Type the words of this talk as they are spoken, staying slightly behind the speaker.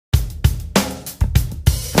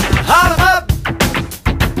Haul 'em up,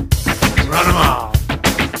 run 'em off.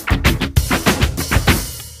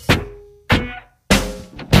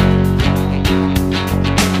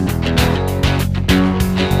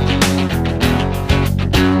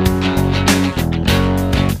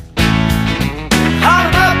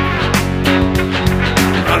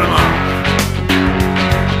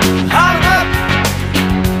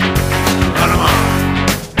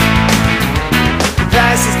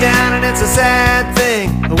 Down and it's a sad thing,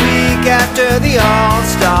 a week after the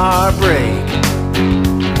All-Star break.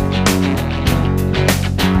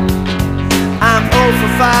 I'm 0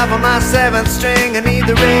 for 5 on my 7th string. I need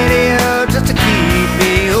the radio just to keep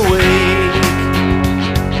me awake.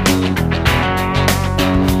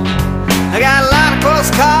 I got a lot of close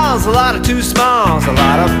calls, a lot of too smalls, a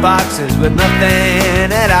lot of boxes with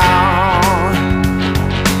nothing at all.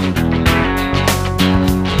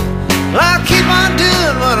 Well, I'll keep on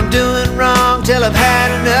doing what I'm doing wrong till I've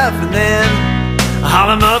had enough, and then I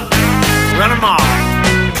haul 'em up, run 'em off,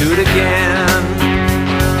 do it again.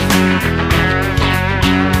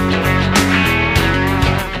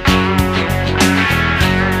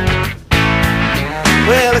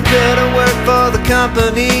 Well, I could have worked for the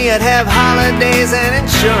company, I'd have holidays and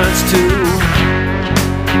insurance too.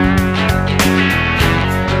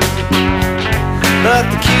 But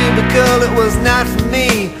the cubicle, it was not for me.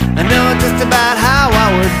 I know just about how I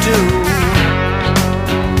would do.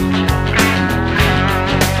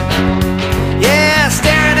 Yeah,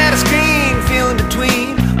 staring at a screen, feeling between,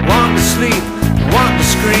 wanting to sleep, wanting to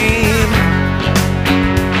scream.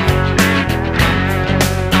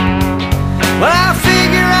 Well, I'll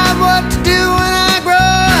figure out what to do when I grow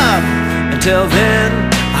up. Until then,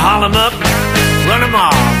 haul 'em up, run 'em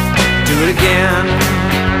off, do it again.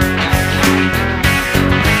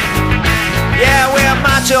 Yeah, we're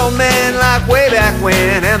macho men like way back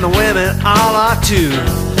when, and the women all are too.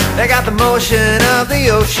 They got the motion of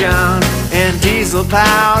the ocean and diesel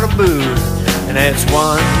power to boot. And it's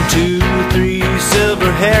 1, 2, 3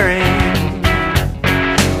 silver herring.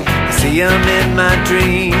 I see 'em in my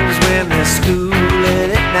dreams when they're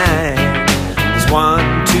schooling at night. There's 1,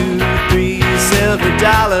 2, 3 silver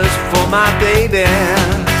dollars for my baby.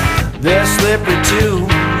 They're slippery too,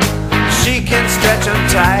 she can stretch 'em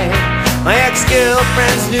tight. My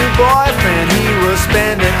ex-girlfriend's new boyfriend, he was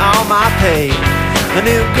spending all my pay. My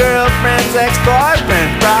new girlfriend's ex-boyfriend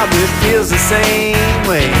probably feels the same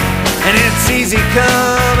way. And it's easy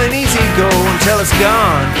come and easy go until it's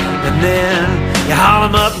gone. And then you haul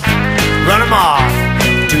 'em up, run 'em off,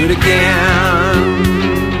 do it again.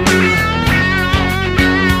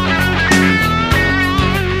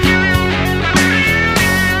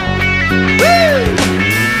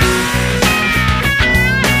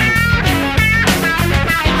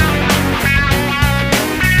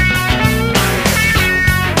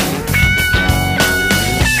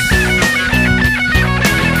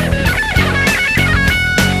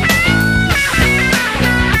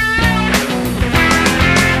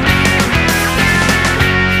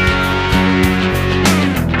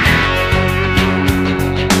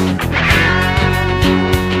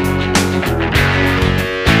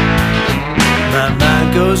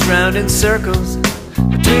 Goes round in circles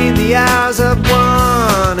between the hours of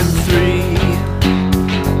 1 and 3.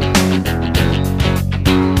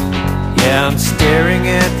 Yeah, I'm staring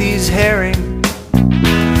at these herring,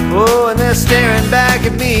 oh, and they're staring back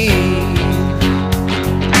at me.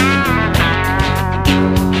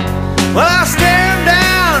 Well, I'll stare 'em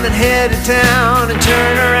down and head to town and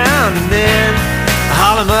turn around, and then I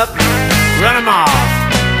haul 'em up, run 'em off,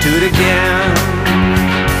 do it again.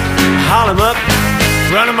 Haul 'em up,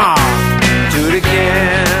 run 'em off, do it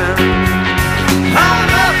again.